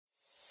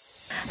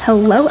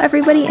Hello,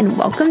 everybody, and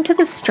welcome to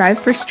the Strive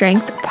for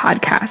Strength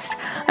podcast.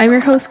 I'm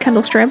your host,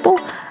 Kendall Strample,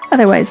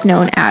 otherwise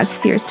known as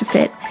Fierce to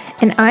Fit,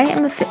 and I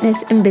am a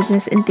fitness and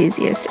business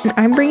enthusiast, and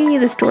I'm bringing you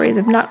the stories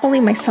of not only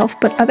myself,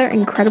 but other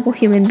incredible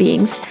human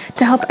beings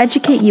to help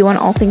educate you on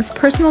all things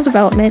personal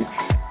development,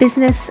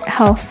 business,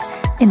 health,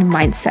 and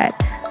mindset,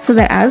 so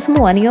that as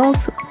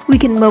millennials, we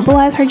can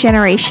mobilize our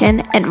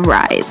generation and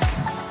rise.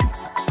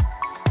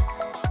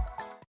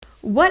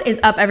 What is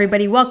up,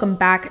 everybody? Welcome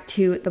back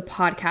to the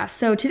podcast.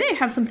 So today I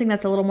have something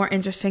that's a little more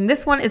interesting.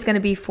 This one is going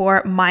to be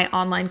for my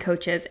online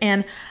coaches.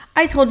 And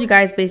I told you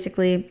guys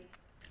basically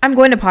I'm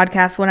going to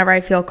podcast whenever I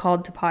feel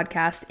called to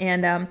podcast.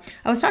 And I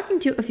was talking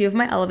to a few of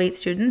my Elevate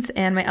students,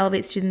 and my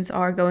Elevate students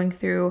are going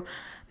through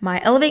my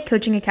Elevate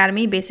Coaching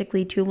Academy,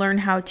 basically to learn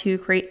how to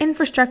create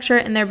infrastructure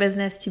in their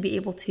business to be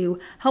able to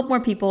help more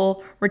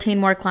people, retain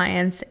more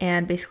clients,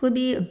 and basically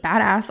be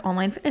badass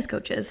online fitness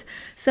coaches.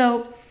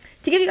 So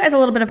to give you guys a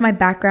little bit of my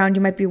background,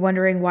 you might be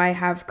wondering why I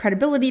have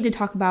credibility to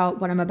talk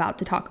about what I'm about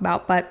to talk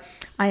about, but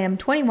I am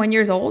 21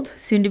 years old,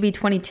 soon to be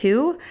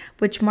 22,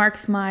 which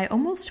marks my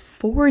almost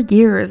 4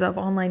 years of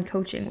online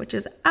coaching, which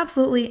is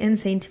absolutely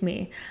insane to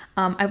me.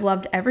 I've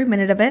loved every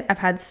minute of it. I've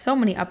had so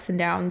many ups and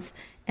downs,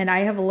 and I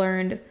have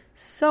learned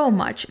so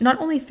much,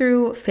 not only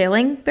through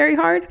failing very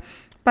hard,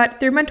 but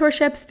through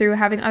mentorships, through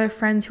having other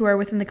friends who are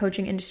within the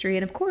coaching industry,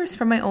 and of course,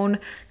 from my own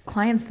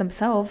clients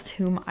themselves,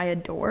 whom I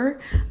adore.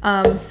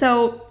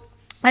 So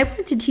I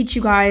wanted to teach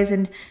you guys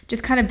and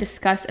just kind of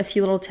discuss a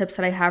few little tips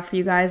that I have for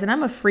you guys. And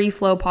I'm a free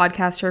flow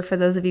podcaster for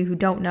those of you who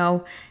don't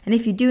know. And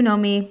if you do know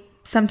me,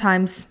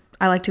 sometimes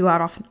I like to go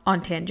out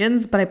on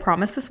tangents, but I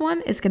promise this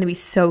one is going to be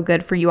so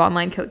good for you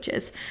online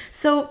coaches.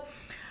 So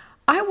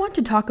I want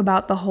to talk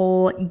about the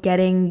whole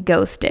getting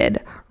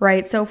ghosted,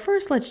 right? So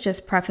first, let's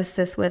just preface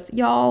this with,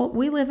 y'all,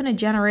 we live in a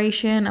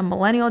generation, a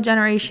millennial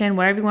generation,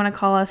 whatever you want to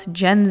call us,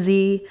 Gen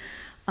Z,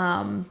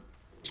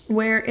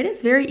 where it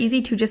is very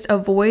easy to just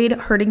avoid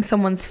hurting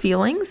someone's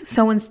feelings.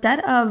 So instead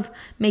of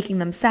making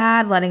them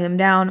sad, letting them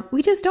down,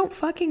 we just don't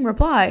fucking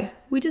reply.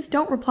 We just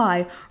don't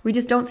reply. We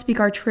just don't speak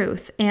our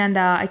truth. And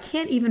I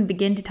can't even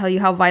begin to tell you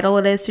how vital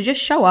it is to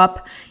just show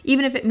up,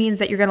 even if it means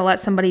that you're going to let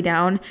somebody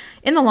down.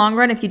 In the long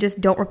run, if you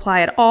just don't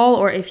reply at all,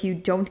 or if you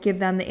don't give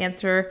them the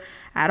answer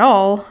at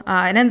all,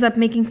 it ends up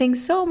making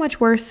things so much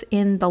worse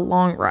in the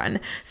long run.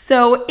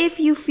 So if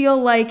you feel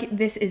like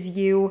this is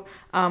you,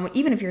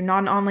 even if you're not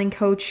an online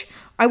coach,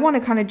 I want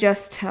to kind of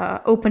just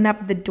open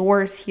up the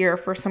doors here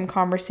for some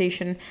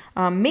conversation,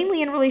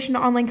 mainly in relation to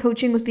online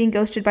coaching with being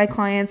ghosted by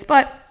clients,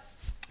 but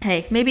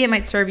hey, maybe it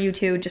might serve you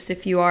too, just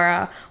if you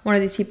are one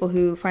of these people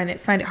who find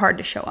it hard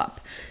to show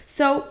up.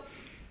 So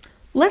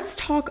let's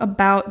talk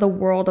about the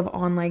world of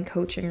online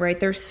coaching, right?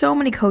 There's so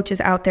many coaches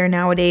out there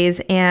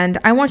nowadays, and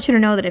I want you to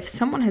know that if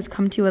someone has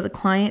come to you as a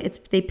client,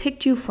 they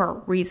picked you for a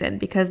reason,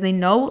 because they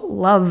know,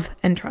 love,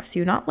 and trust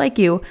you. Not like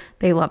you,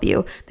 they love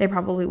you. They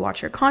probably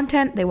watch your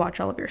content, they watch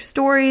all of your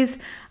stories,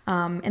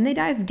 and they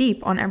dive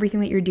deep on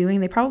everything that you're doing.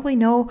 They probably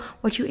know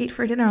what you ate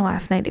for dinner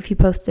last night if you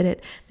posted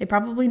it. They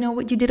probably know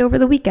what you did over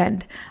the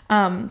weekend.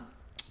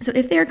 So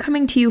if they're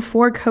coming to you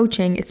for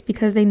coaching, it's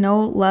because they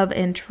know, love,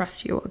 and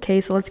trust you, okay?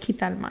 So let's keep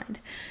that in mind.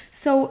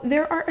 So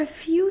there are a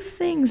few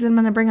things I'm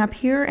going to bring up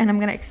here, and I'm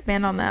going to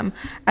expand on them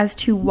as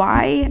to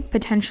why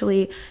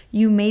potentially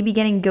you may be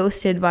getting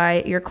ghosted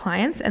by your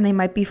clients, and they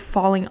might be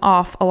falling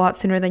off a lot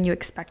sooner than you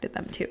expected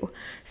them to.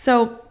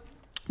 So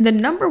the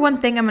number one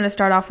thing I'm going to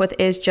start off with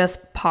is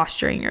just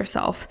posturing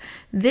yourself.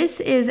 This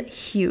is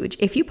huge.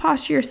 If you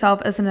posture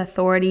yourself as an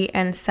authority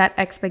and set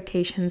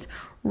expectations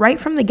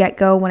right from the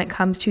get-go when it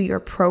comes to your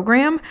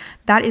program,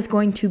 that is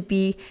going to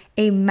be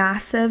a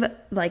massive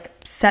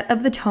set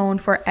of the tone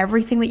for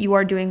everything that you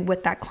are doing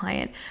with that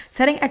client.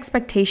 Setting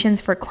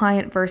expectations for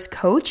client versus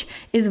coach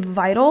is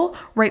vital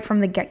right from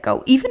the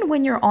get-go. Even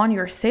when you're on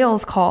your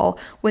sales call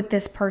with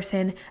this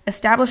person,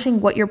 establishing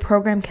what your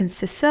program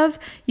consists of,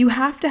 you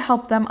have to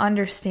help them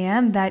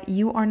understand that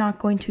you are not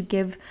going to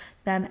give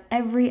them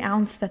every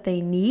ounce that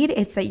they need.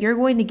 It's that you're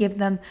going to give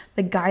them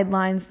the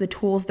guidelines, the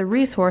tools, the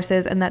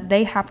resources, and that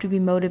they have to be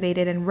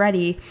motivated and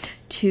ready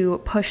to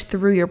push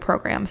through your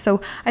program.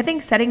 So I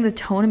think setting the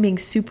tone and being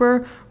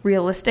super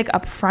realistic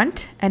up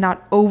front and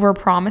not over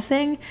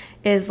promising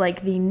is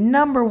like the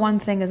number one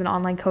thing as an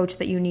online coach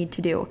that you need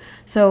to do.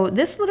 So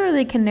this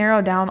literally can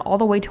narrow down all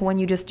the way to when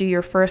you just do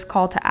your first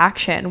call to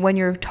action. When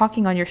you're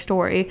talking on your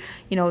story,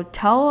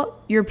 tell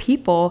your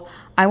people,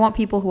 I want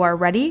people who are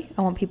ready.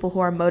 I want people who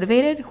are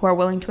motivated, who are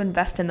willing to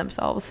invest in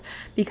themselves.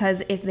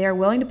 Because if they're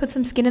willing to put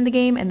some skin in the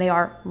game and they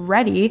are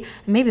ready,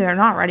 and maybe they're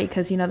not ready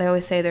because, they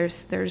always say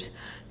there's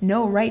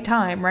no right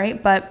time,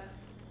 right? But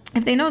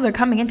if they know they're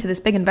coming into this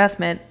big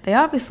investment, they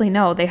obviously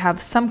know they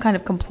have some kind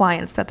of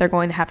compliance that they're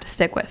going to have to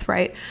stick with,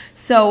 right?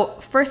 So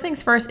first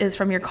things first is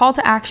from your call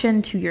to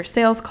action to your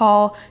sales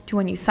call to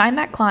when you sign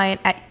that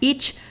client, at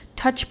each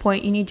touch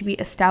point, you need to be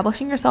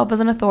establishing yourself as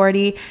an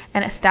authority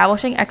and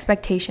establishing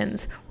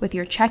expectations with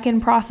your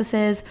check-in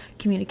processes,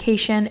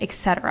 communication,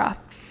 etc.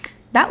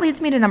 that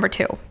leads me to number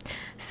 2.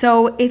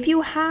 So if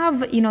you have,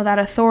 that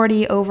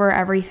authority over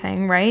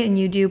everything, right, and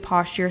you do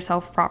posture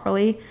yourself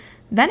properly,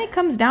 then it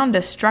comes down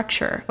to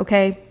structure,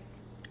 okay?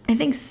 I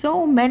think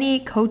so many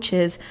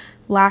coaches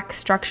lack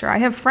structure. I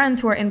have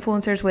friends who are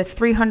influencers with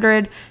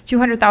 300,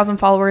 200,000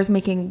 followers,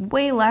 making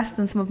way less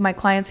than some of my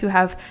clients who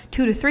have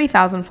 2,000 to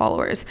 3,000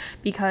 followers,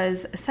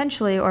 because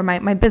essentially, or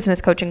my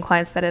business coaching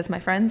clients, that is, my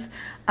friends,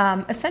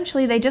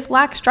 essentially they just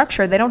lack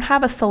structure. They don't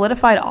have a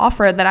solidified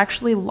offer that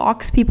actually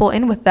locks people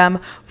in with them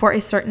for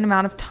a certain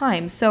amount of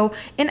time. So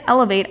in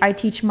Elevate, I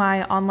teach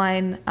my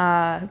online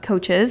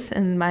coaches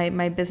and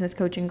my business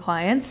coaching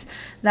clients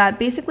that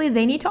basically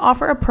they need to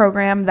offer a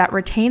program that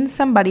retains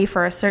somebody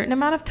for a certain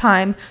amount of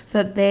time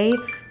so that they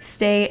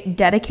stay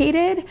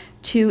dedicated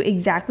to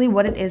exactly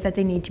what it is that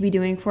they need to be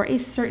doing for a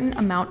certain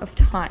amount of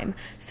time.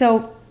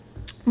 So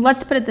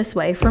let's put it this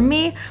way. For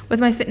me,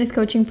 with my fitness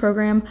coaching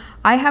program,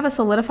 I have a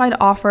solidified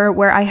offer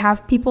where I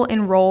have people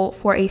enroll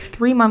for a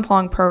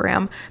 3-month-long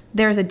program.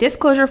 There's a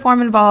disclosure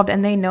form involved,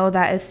 and they know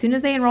that as soon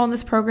as they enroll in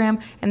this program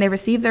and they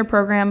receive their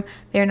program,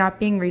 they're not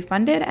being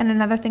refunded. And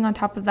another thing on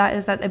top of that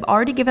is that they've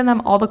already given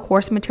them all the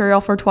course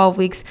material for 12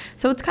 weeks.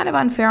 So it's kind of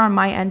unfair on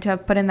my end to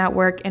have put in that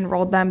work,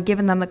 enrolled them,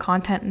 given them the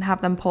content, and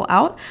have them pull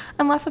out.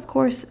 Unless, of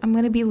course, I'm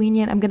going to be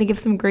lenient. I'm going to give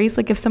some grace.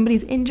 Like if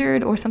somebody's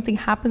injured or something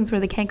happens where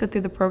they can't go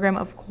through the program,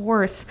 of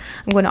course,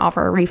 I'm going to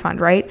offer a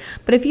refund, right?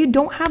 But if you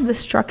don't have the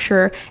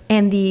structure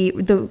and the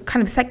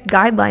kind of set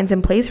guidelines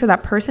in place for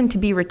that person to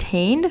be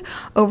retained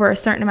over a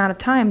certain amount of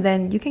time,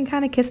 then you can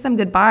kind of kiss them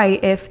goodbye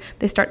if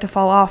they start to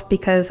fall off,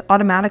 because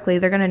automatically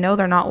they're going to know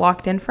they're not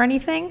locked in for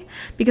anything.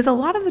 Because a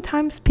lot of the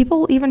times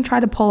people even try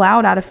to pull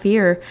out of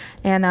fear,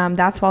 and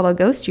that's why they'll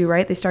ghost you,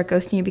 right? They start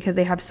ghosting you because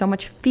they have so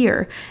much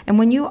fear. And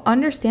when you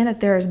understand that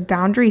there's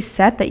boundaries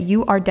set, that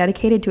you are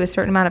dedicated to a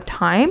certain amount of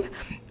time,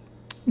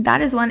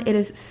 that is when it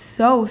is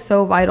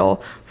so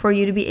vital for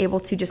you to be able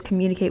to just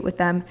communicate with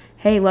them.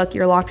 Hey, look,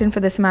 you're locked in for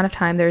this amount of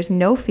time. There's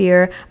no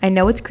fear. I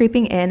know it's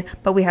creeping in,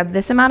 but we have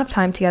this amount of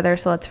time together,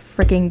 so let's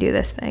freaking do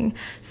this thing.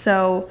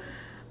 So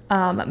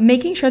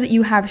making sure that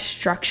you have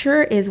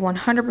structure is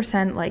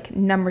 100% like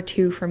number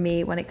 2 for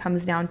me when it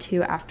comes down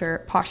to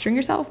after posturing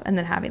yourself and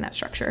then having that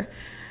structure.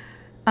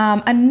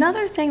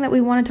 Another thing that we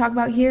want to talk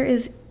about here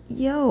is,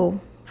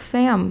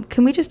 fam,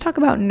 can we just talk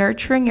about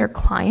nurturing your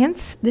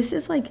clients? This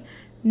is like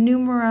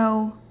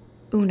numero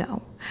uno.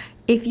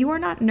 If you are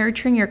not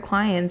nurturing your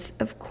clients,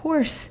 of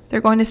course, they're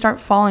going to start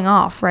falling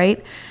off,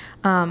 right?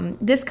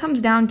 This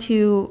comes down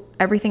to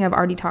everything I've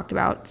already talked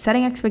about,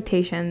 setting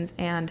expectations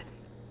and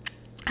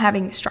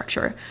having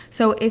structure.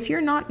 So if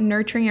you're not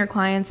nurturing your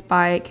clients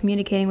by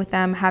communicating with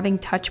them, having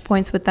touch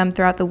points with them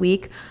throughout the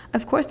week,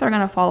 of course, they're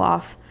going to fall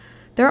off.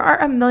 There are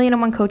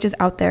 1,000,001 coaches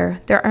out there.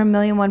 There are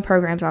 1,000,001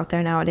 programs out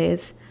there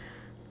nowadays.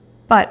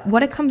 But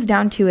what it comes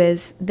down to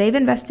is they've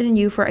invested in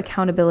you for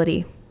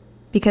accountability,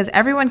 because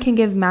everyone can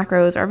give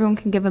macros, or everyone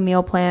can give a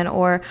meal plan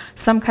or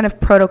some kind of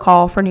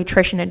protocol for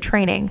nutrition and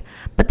training,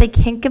 but they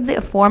can't give the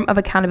form of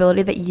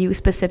accountability that you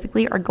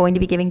specifically are going to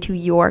be giving to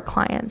your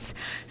clients.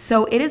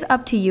 So it is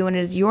up to you, and it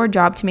is your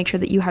job to make sure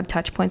that you have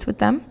touch points with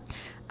them.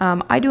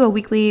 I do a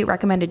weekly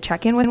recommended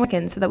check-in with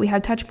Wickens so that we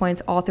have touch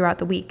points all throughout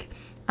the week.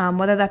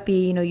 Whether that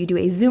be, you do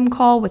a Zoom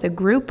call with a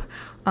group,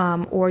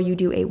 or you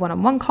do a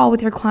one-on-one call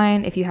with your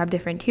client. If you have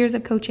different tiers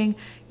of coaching,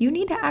 you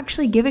need to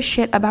actually give a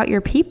shit about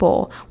your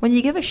people. When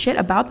you give a shit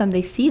about them,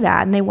 they see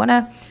that, and they want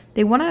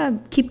to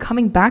keep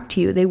coming back to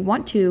you. They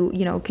want to,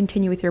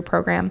 continue with your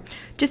program.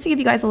 Just to give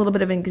you guys a little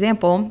bit of an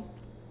example,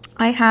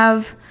 I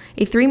have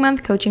a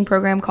 3-month coaching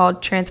program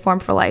called Transform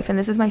for Life, and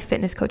this is my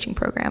fitness coaching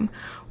program.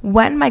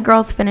 When my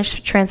girls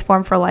finish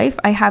Transform for Life,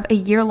 I have a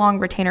year-long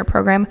retainer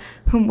program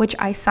which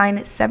I sign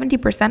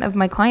 70% of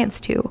my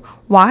clients to.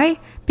 Why?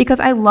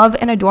 Because I love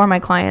and adore my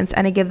clients,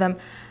 and I give them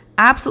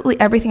absolutely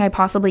everything I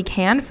possibly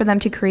can for them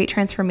to create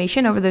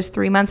transformation over those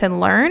 3 months and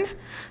learn,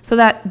 so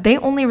that they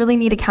only really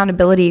need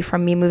accountability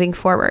from me moving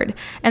forward.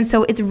 And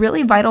so it's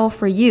really vital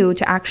for you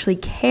to actually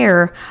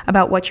care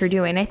about what you're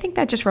doing. I think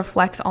that just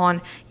reflects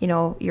on,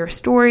 your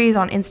stories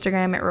on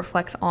Instagram. It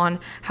reflects on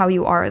how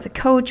you are as a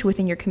coach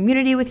within your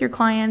community with your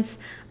clients.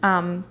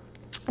 And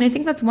I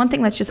think that's one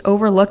thing that's just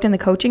overlooked in the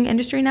coaching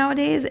industry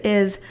nowadays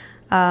is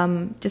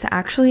just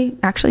actually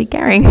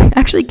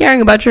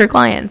caring about your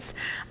clients.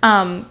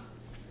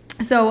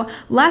 So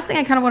last thing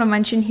I kind of want to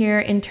mention here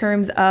in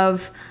terms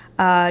of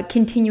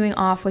continuing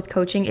off with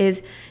coaching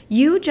is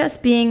you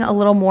just being a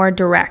little more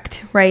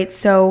direct, right?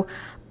 So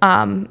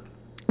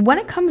when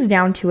it comes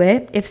down to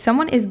it, if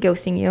someone is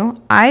ghosting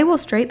you, I will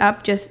straight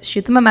up just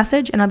shoot them a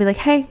message, and I'll be like,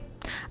 hey,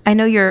 I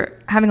know you're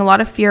having a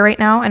lot of fear right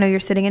now. I know you're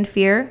sitting in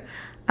fear.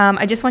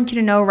 I just want you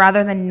to know,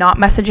 rather than not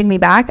messaging me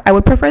back, I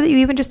would prefer that you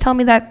even just tell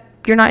me that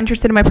you're not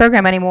interested in my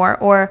program anymore,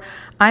 or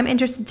I'm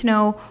interested to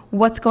know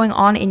what's going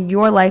on in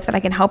your life that I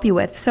can help you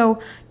with.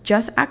 So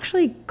just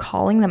actually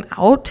calling them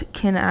out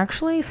can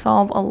actually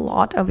solve a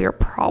lot of your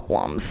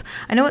problems.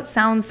 I know it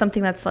sounds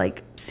something that's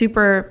like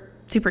super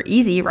super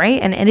easy,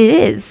 right? And it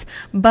is.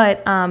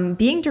 But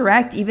being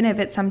direct, even if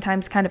it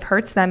sometimes kind of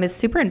hurts them, is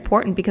super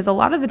important, because a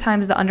lot of the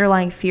times the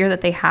underlying fear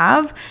that they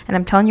have, and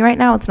I'm telling you right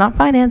now, it's not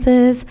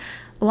finances,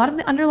 a lot of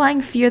the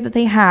underlying fear that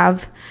they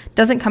have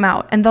doesn't come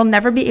out, and they'll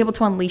never be able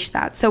to unleash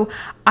that. So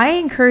I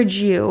encourage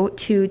you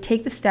to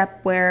take the step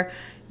where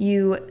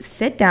you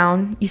sit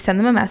down, you send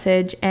them a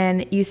message,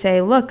 and you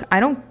say, look,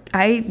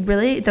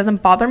 it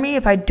doesn't bother me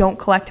if I don't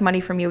collect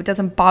money from you. It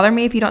doesn't bother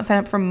me if you don't sign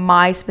up for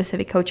my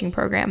specific coaching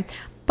program.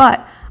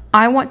 But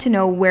I want to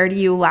know, where do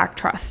you lack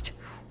trust?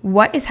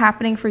 What is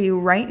happening for you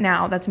right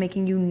now that's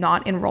making you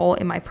not enroll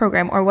in my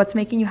program? Or what's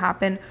making it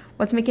happen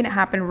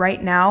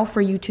right now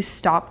for you to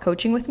stop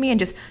coaching with me and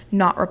just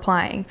not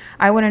replying?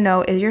 I want to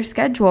know, is your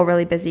schedule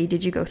really busy?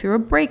 Did you go through a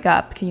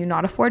breakup? Can you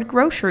not afford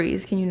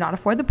groceries? Can you not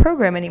afford the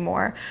program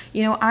anymore?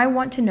 I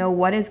want to know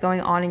what is going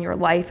on in your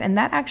life. And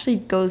that actually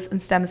goes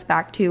and stems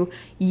back to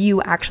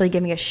you actually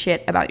giving a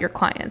shit about your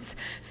clients.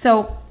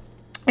 So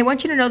I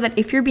want you to know that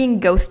if you're being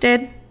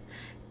ghosted,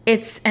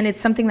 it's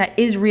something that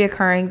is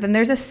reoccurring, then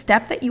there's a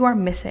step that you are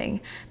missing.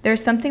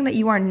 There's something that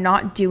you are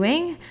not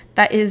doing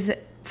that is,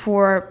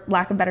 for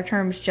lack of better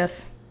terms,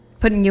 just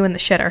putting you in the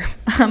shitter.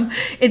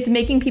 It's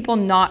making people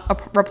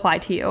not reply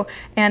to you.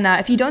 And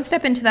if you don't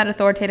step into that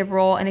authoritative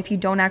role, and if you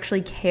don't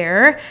actually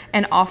care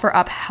and offer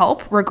up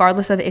help,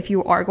 regardless of if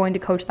you are going to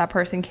coach that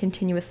person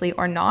continuously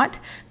or not,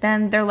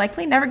 then they're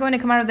likely never going to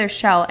come out of their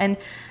shell. And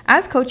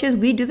as coaches,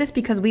 we do this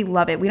because we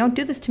love it. We don't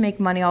do this to make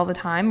money all the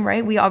time,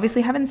 right? We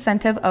obviously have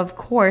incentive. Of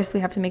course, we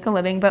have to make a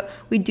living, but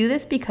we do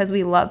this because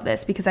we love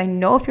this. Because I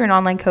know if you're an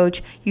online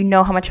coach, you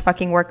know how much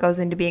fucking work goes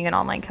into being an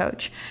online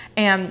coach.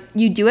 And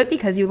you do it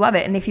because you love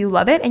it. And if you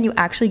love it and you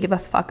actually give a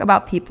fuck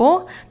about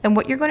people, then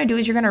what you're going to do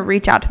is you're going to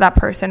reach out to that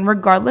person,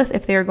 regardless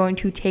if they're going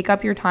to take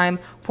up your time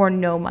for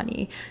no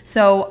money.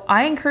 So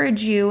I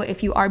encourage you,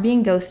 if you are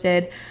being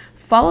ghosted,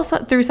 follow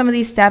through some of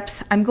these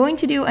steps. I'm going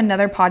to do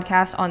another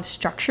podcast on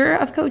structure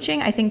of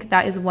coaching. I think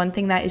that is one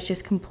thing that is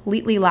just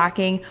completely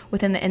lacking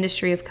within the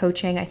industry of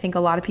coaching. I think a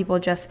lot of people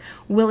just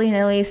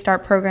willy-nilly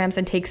start programs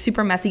and take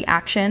super messy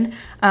action,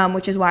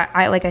 which is why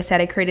like I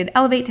said, I created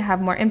Elevate to have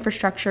more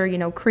infrastructure,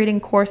 creating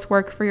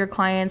coursework for your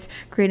clients,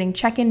 creating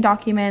check-in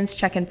documents,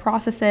 check-in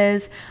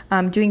processes,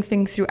 doing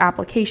things through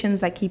applications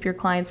that keep your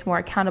clients more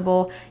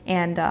accountable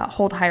and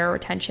hold higher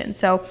retention.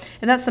 So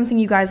if that's something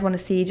you guys want to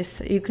see,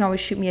 you can always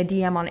shoot me a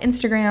DM on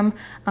Instagram.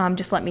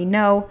 Just let me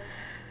know.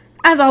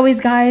 As always,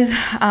 guys,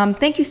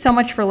 thank you so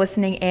much for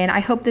listening in.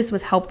 I hope this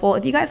was helpful.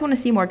 If you guys want to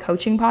see more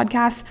coaching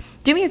podcasts,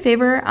 do me a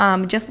favor,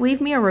 just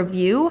leave me a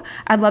review.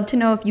 I'd love to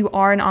know if you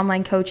are an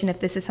online coach and if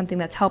this is something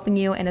that's helping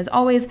you. And as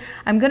always,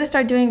 I'm going to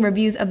start doing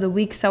reviews of the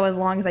week, so as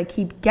long as I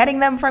keep getting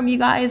them from you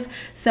guys.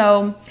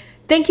 So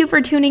thank you for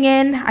tuning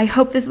in. I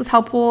hope this was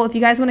helpful. If you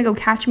guys want to go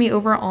catch me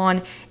over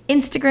on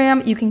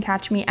Instagram, you can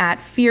catch me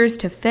at Fears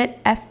to Fit,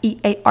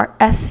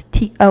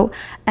 FEARSTOFIT.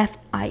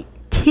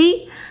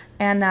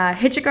 And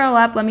hit your girl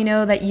up. Let me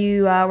know that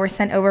you were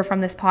sent over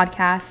from this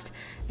podcast.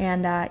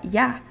 And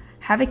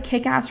have a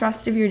kick-ass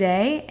rest of your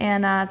day.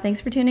 And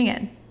thanks for tuning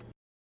in.